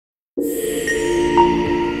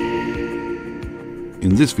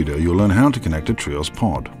In this video you'll learn how to connect a Trios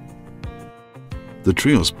pod. The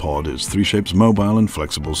Trios pod is 3Shape's mobile and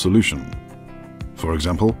flexible solution. For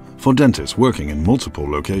example, for dentists working in multiple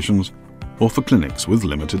locations or for clinics with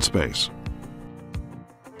limited space.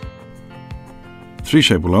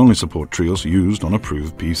 3Shape will only support Trios used on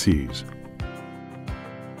approved PCs.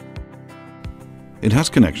 It has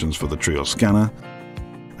connections for the Trios scanner,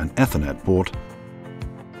 an Ethernet port,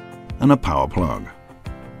 and a power plug.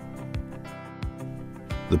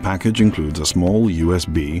 The package includes a small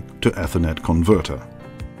USB to Ethernet converter,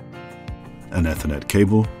 an Ethernet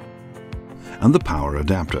cable, and the power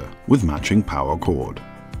adapter with matching power cord.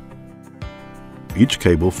 Each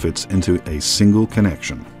cable fits into a single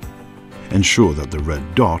connection. Ensure that the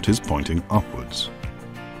red dot is pointing upwards.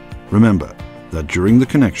 Remember that during the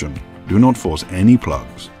connection, do not force any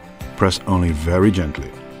plugs. Press only very gently.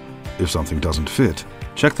 If something doesn't fit,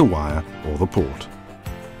 check the wire or the port.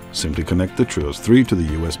 Simply connect the Trios 3 to the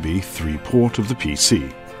USB 3 port of the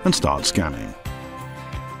PC and start scanning.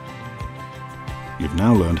 You've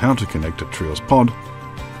now learned how to connect a Trios pod,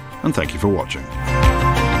 and thank you for watching.